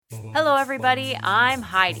Hello, everybody. I'm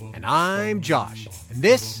Heidi. And I'm Josh. And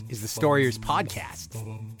this is the Storyers Podcast.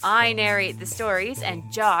 I narrate the stories, and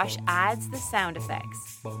Josh adds the sound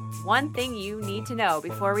effects. One thing you need to know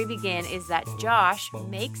before we begin is that Josh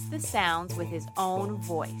makes the sounds with his own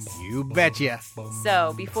voice. You betcha.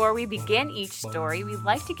 So, before we begin each story, we'd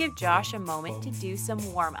like to give Josh a moment to do some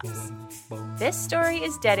warm-ups. This story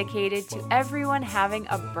is dedicated to everyone having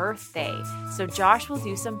a birthday, so Josh will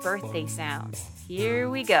do some birthday sounds. Here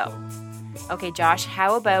we go. Okay, Josh,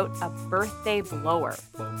 how about a birthday blower?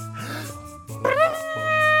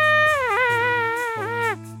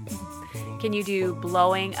 Can you do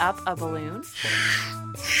blowing up a balloon?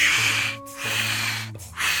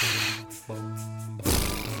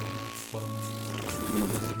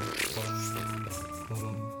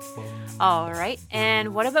 All right,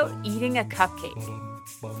 and what about eating a cupcake?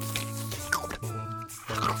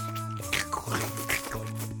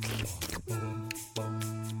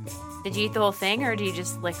 Did you eat the whole thing, or do you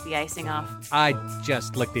just lick the icing off? I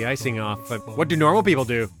just licked the icing off. But what do normal people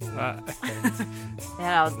do? Yeah,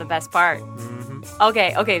 that was the best part. Mm-hmm.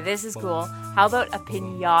 Okay, this is cool. How about a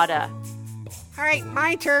piñata? All right,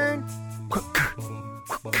 my turn.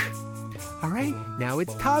 All right, now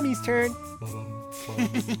it's Tommy's turn.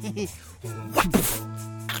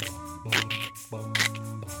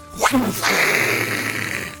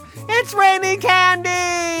 It's raining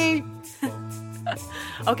candy!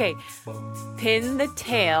 Okay, pin the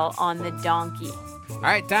tail on the donkey. All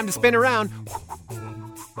right, time to spin around.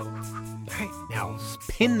 All right, now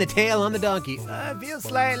spin the tail on the donkey. I feel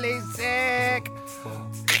slightly sick.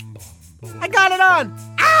 I got it on.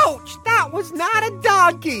 Ouch! That was not a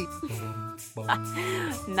donkey.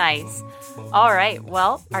 Nice. All right,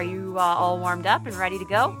 well, are you all warmed up and ready to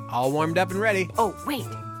go? All warmed up and ready. Oh, wait.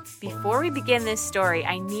 Before we begin this story,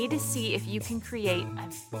 I need to see if you can create a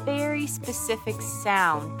very specific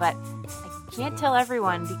sound, but I can't tell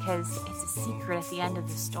everyone because it's a secret at the end of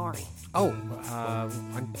the story. Oh, why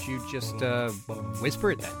don't you just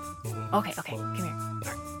whisper it then? Okay, come here.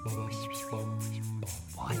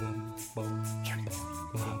 What?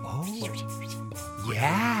 Oh,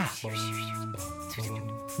 yeah.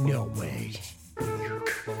 No way.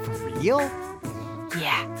 For real?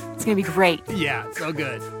 Yeah, it's gonna be great. Yeah, so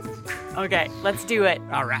good. Okay, let's do it.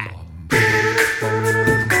 All right.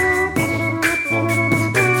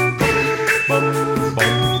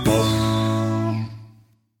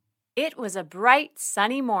 It was a bright,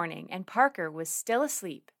 sunny morning, and Parker was still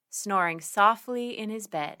asleep, snoring softly in his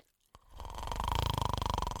bed.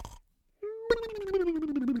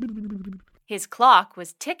 His clock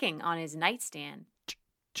was ticking on his nightstand.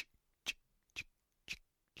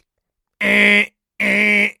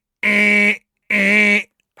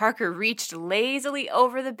 Parker reached lazily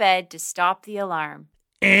over the bed to stop the alarm.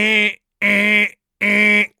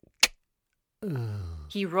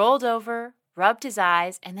 He rolled over, rubbed his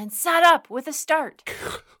eyes, and then sat up with a start.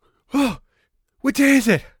 Oh, what day is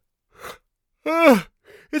it? Oh,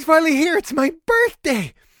 it's finally here. It's my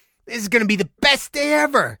birthday. This is going to be the best day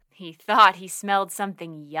ever. He thought he smelled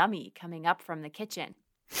something yummy coming up from the kitchen.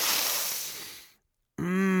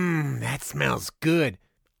 That smells good.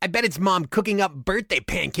 I bet it's Mom cooking up birthday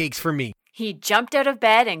pancakes for me. He jumped out of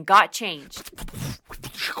bed and got changed.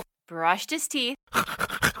 Brushed his teeth.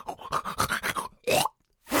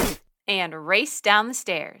 And raced down the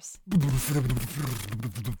stairs.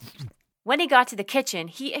 When he got to the kitchen,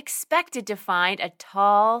 he expected to find a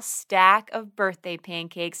tall stack of birthday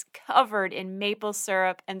pancakes covered in maple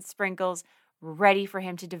syrup and sprinkles ready for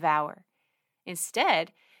him to devour.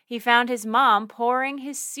 Instead, he found his mom pouring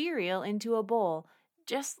his cereal into a bowl,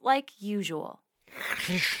 just like usual.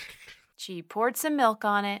 She poured some milk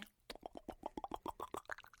on it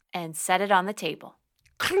and set it on the table.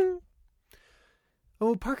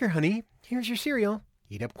 Oh, Parker, honey, here's your cereal.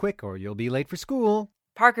 Eat up quick or you'll be late for school.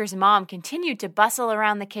 Parker's mom continued to bustle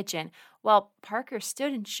around the kitchen while Parker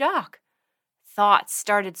stood in shock. Thoughts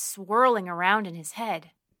started swirling around in his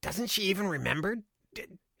head. Doesn't she even remember?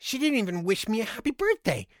 She didn't even wish me a happy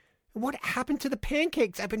birthday. What happened to the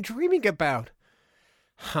pancakes I've been dreaming about?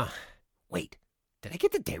 Huh. Wait, did I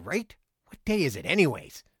get the day right? What day is it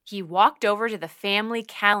anyways? He walked over to the family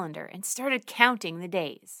calendar and started counting the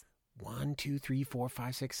days. 1, 2, 3, 4,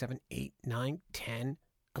 5, 6, 7, 8, 9, 10,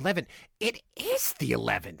 11. It is the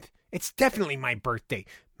 11th. It's definitely my birthday.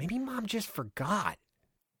 Maybe Mom just forgot.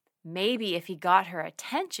 Maybe if he got her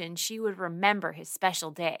attention, she would remember his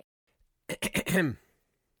special day.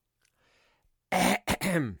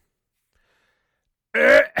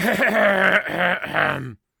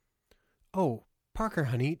 Oh, Parker,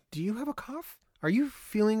 honey, do you have a cough? Are you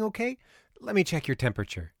feeling okay? Let me check your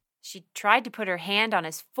temperature. She tried to put her hand on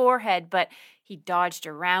his forehead, but he dodged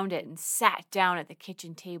around it and sat down at the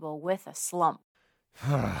kitchen table with a slump.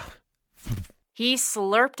 He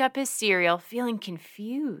slurped up his cereal, feeling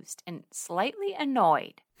confused and slightly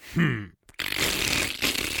annoyed.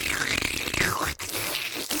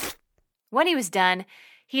 When he was done,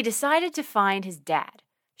 he decided to find his dad.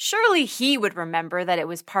 Surely he would remember that it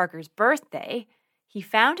was Parker's birthday. He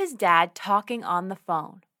found his dad talking on the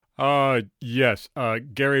phone. Yes,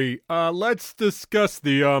 Gary, let's discuss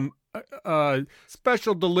the,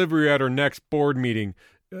 special delivery at our next board meeting.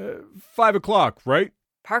 5 o'clock, right?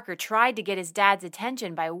 Parker tried to get his dad's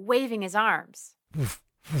attention by waving his arms.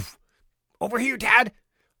 Over here, Dad.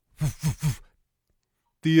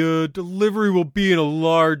 The, delivery will be in a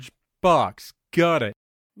large box. Got it.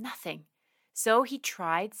 Nothing. So he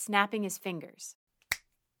tried snapping his fingers.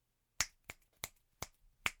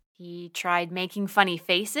 He tried making funny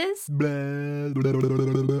faces. And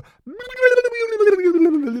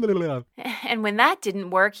when that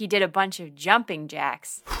didn't work, he did a bunch of jumping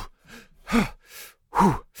jacks.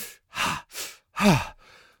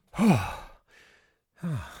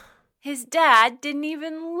 His dad didn't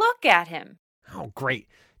even look at him. Oh, great.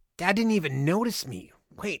 Dad didn't even notice me.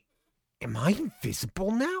 Wait, am I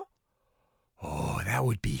invisible now? Oh, that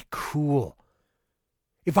would be cool.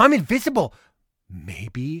 If I'm invisible,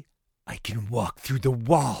 maybe I can walk through the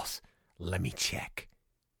walls. Let me check.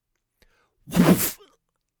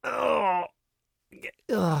 Oh,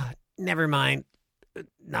 never mind.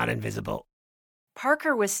 Not invisible.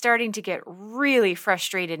 Parker was starting to get really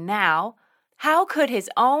frustrated now. How could his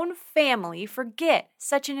own family forget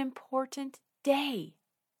such an important day?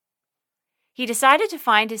 He decided to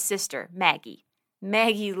find his sister, Maggie.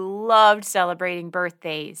 Maggie loved celebrating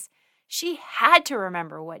birthdays. She had to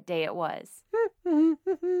remember what day it was.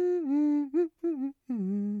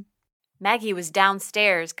 Maggie was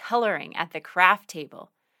downstairs coloring at the craft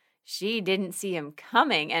table. She didn't see him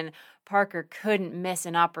coming, and Parker couldn't miss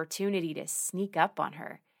an opportunity to sneak up on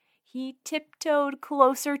her. He tiptoed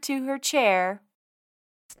closer to her chair.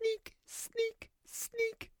 Sneak, sneak,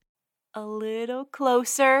 sneak. A little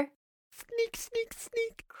closer. Sneak, sneak,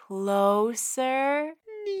 sneak. Closer.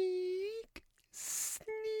 Sneak, sneak.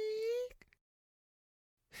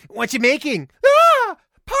 What you making? Ah!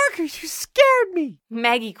 Parker, you scared me.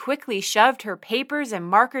 Maggie quickly shoved her papers and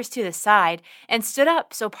markers to the side and stood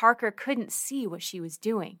up so Parker couldn't see what she was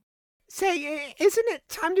doing. Say, isn't it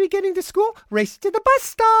time to be getting to school? Race to the bus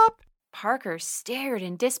stop. Parker stared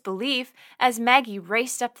in disbelief as Maggie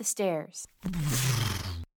raced up the stairs.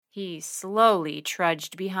 He slowly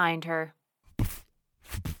trudged behind her.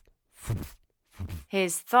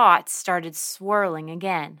 His thoughts started swirling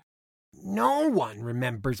again. No one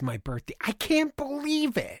remembers my birthday. I can't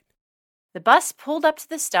believe it. The bus pulled up to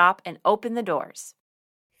the stop and opened the doors.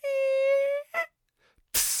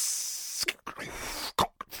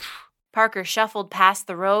 Parker shuffled past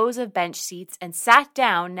the rows of bench seats and sat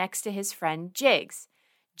down next to his friend Jiggs.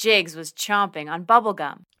 Jiggs was chomping on bubble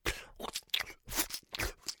gum.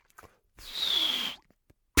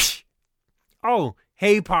 Oh,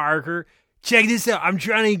 hey, Parker. Check this out. I'm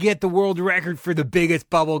trying to get the world record for the biggest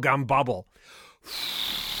bubblegum bubble.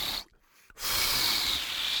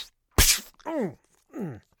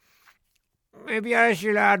 Maybe I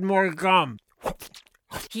should add more gum.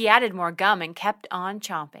 He added more gum and kept on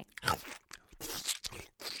chomping.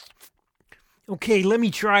 Okay, let me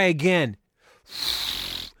try again.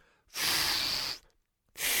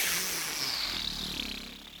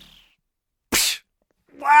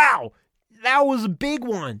 Wow, that was a big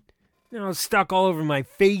one. Now it's stuck all over my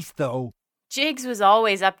face, though. Jiggs was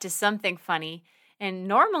always up to something funny, and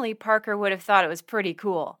normally Parker would have thought it was pretty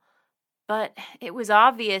cool. But it was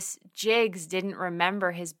obvious Jiggs didn't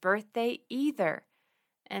remember his birthday either.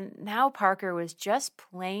 And now Parker was just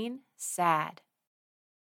plain sad.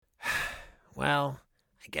 Well,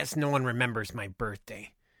 I guess no one remembers my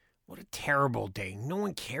birthday. What a terrible day. No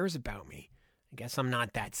one cares about me. I guess I'm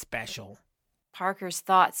not that special. Parker's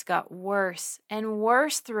thoughts got worse and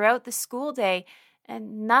worse throughout the school day,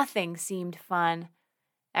 and nothing seemed fun.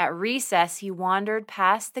 At recess, he wandered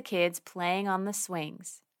past the kids playing on the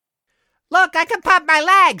swings. Look, I can pop my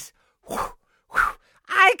legs!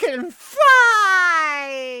 I can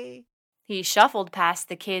fly! He shuffled past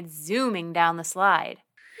the kids zooming down the slide.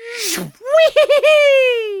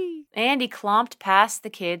 Whee! And he clomped past the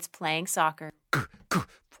kids playing soccer.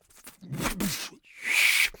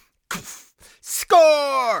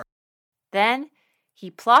 Score! Then he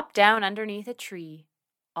plopped down underneath a tree,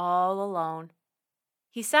 all alone.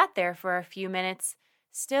 He sat there for a few minutes,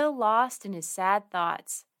 still lost in his sad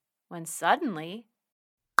thoughts, when suddenly...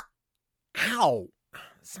 Ow!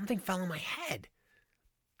 Something fell on my head.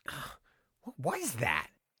 What was that?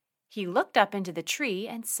 He looked up into the tree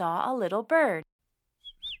and saw a little bird.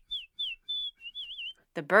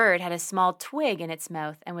 The bird had a small twig in its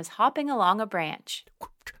mouth and was hopping along a branch.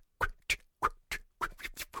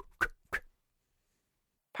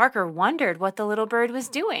 Parker wondered what the little bird was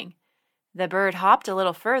doing. The bird hopped a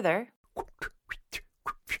little further,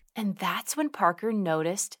 and that's when Parker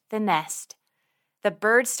noticed the nest. The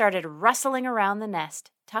bird started rustling around the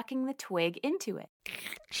nest, tucking the twig into it.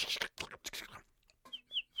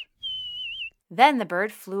 Then the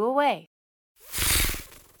bird flew away.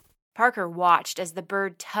 Parker watched as the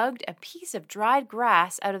bird tugged a piece of dried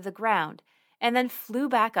grass out of the ground and then flew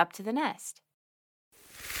back up to the nest.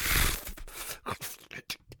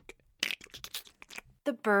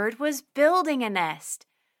 The bird was building a nest.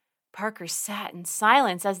 Parker sat in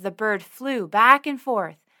silence as the bird flew back and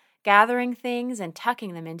forth, gathering things and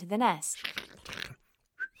tucking them into the nest.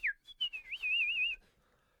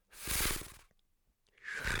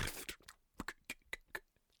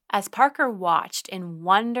 As Parker watched in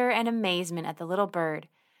wonder and amazement at the little bird,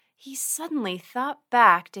 he suddenly thought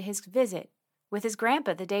back to his visit with his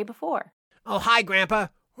grandpa the day before. Oh, hi, Grandpa.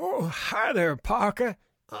 Oh, hi there, Parker.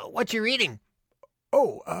 What you reading?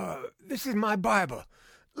 This is my Bible.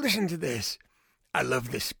 Listen to this. I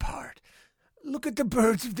love this part. Look at the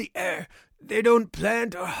birds of the air. They don't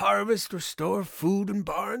plant or harvest or store food in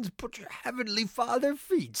barns, but your heavenly Father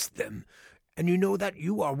feeds them. And you know that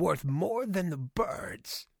you are worth more than the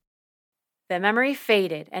birds. The memory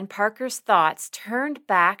faded, and Parker's thoughts turned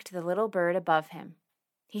back to the little bird above him.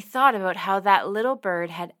 He thought about how that little bird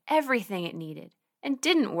had everything it needed and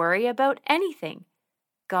didn't worry about anything.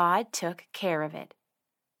 God took care of it.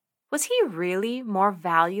 Was he really more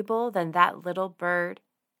valuable than that little bird?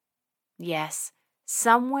 Yes,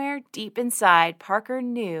 somewhere deep inside, Parker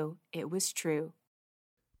knew it was true.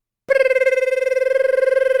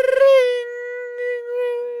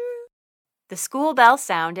 The school bell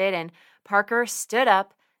sounded, and Parker stood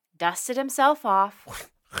up, dusted himself off,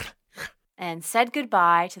 and said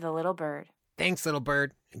goodbye to the little bird. Thanks, little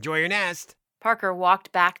bird. Enjoy your nest. Parker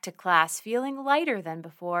walked back to class feeling lighter than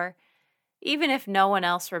before. Even if no one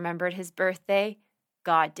else remembered his birthday,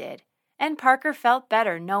 God did. And Parker felt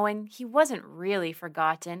better knowing he wasn't really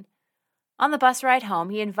forgotten. On the bus ride home,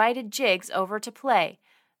 he invited Jiggs over to play.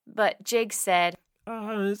 But Jiggs said,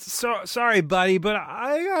 Sorry, buddy, but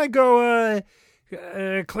I gotta go,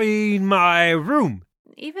 clean my room.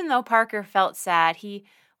 Even though Parker felt sad, he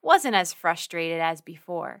wasn't as frustrated as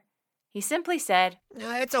before. He simply said,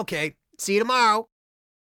 It's okay. See you tomorrow.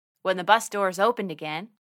 When the bus doors opened again,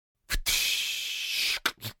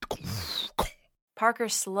 Parker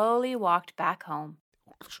slowly walked back home.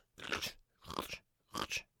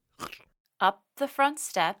 Up the front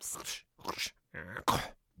steps,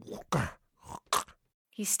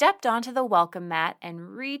 he stepped onto the welcome mat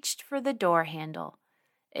and reached for the door handle.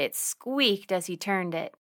 It squeaked as he turned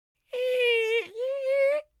it.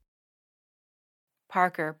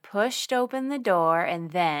 Parker pushed open the door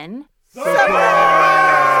and then...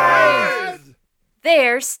 Surprise!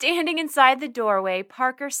 There, standing inside the doorway,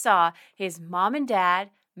 Parker saw his mom and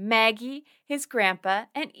dad, Maggie, his grandpa,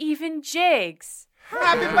 and even Jiggs.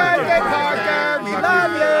 Happy birthday, Parker! We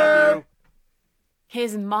love you!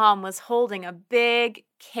 His mom was holding a big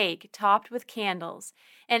cake topped with candles,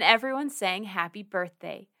 and everyone sang happy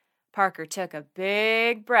birthday. Parker took a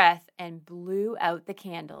big breath and blew out the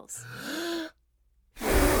candles.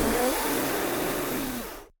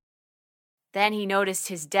 Then he noticed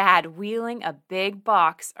his dad wheeling a big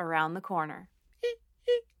box around the corner.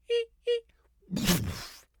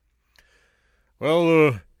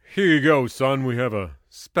 Well, here you go, son. We have a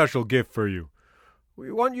special gift for you.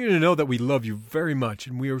 We want you to know that we love you very much,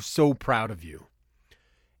 and we are so proud of you.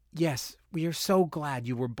 Yes, we are so glad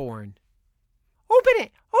you were born. Open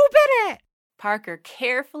it! Open it! Parker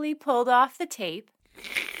carefully pulled off the tape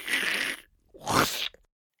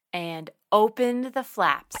and opened the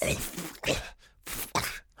flaps.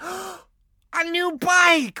 A new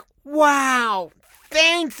bike! Wow!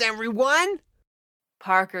 Thanks, everyone!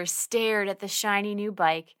 Parker stared at the shiny new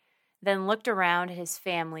bike, then looked around at his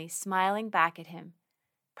family, smiling back at him.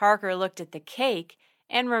 Parker looked at the cake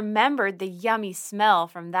and remembered the yummy smell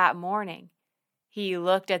from that morning. He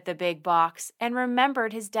looked at the big box and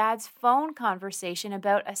remembered his dad's phone conversation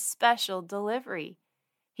about a special delivery.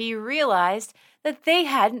 He realized that they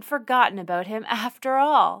hadn't forgotten about him after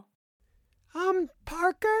all.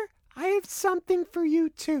 Parker, I have something for you,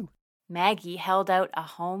 too. Maggie held out a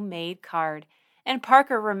homemade card, and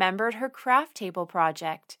Parker remembered her craft table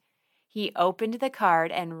project. He opened the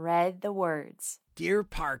card and read the words. Dear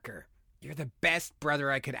Parker, You're the best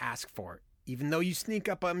brother I could ask for. Even though you sneak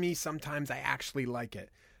up on me, sometimes I actually like it.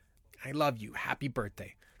 I love you. Happy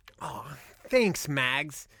birthday. Aw, thanks,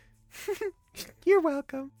 Mags. You're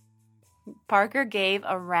welcome. Parker gave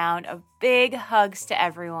a round of big hugs to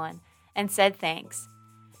everyone and said thanks.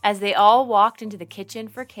 As they all walked into the kitchen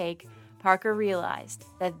for cake, Parker realized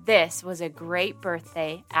that this was a great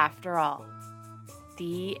birthday after all.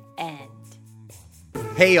 The end.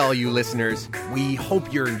 Hey, all you listeners. We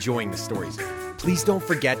hope you're enjoying the stories. Please don't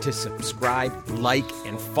forget to subscribe, like,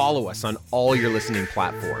 and follow us on all your listening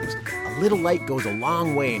platforms. A little like goes a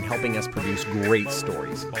long way in helping us produce great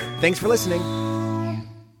stories. Thanks for listening.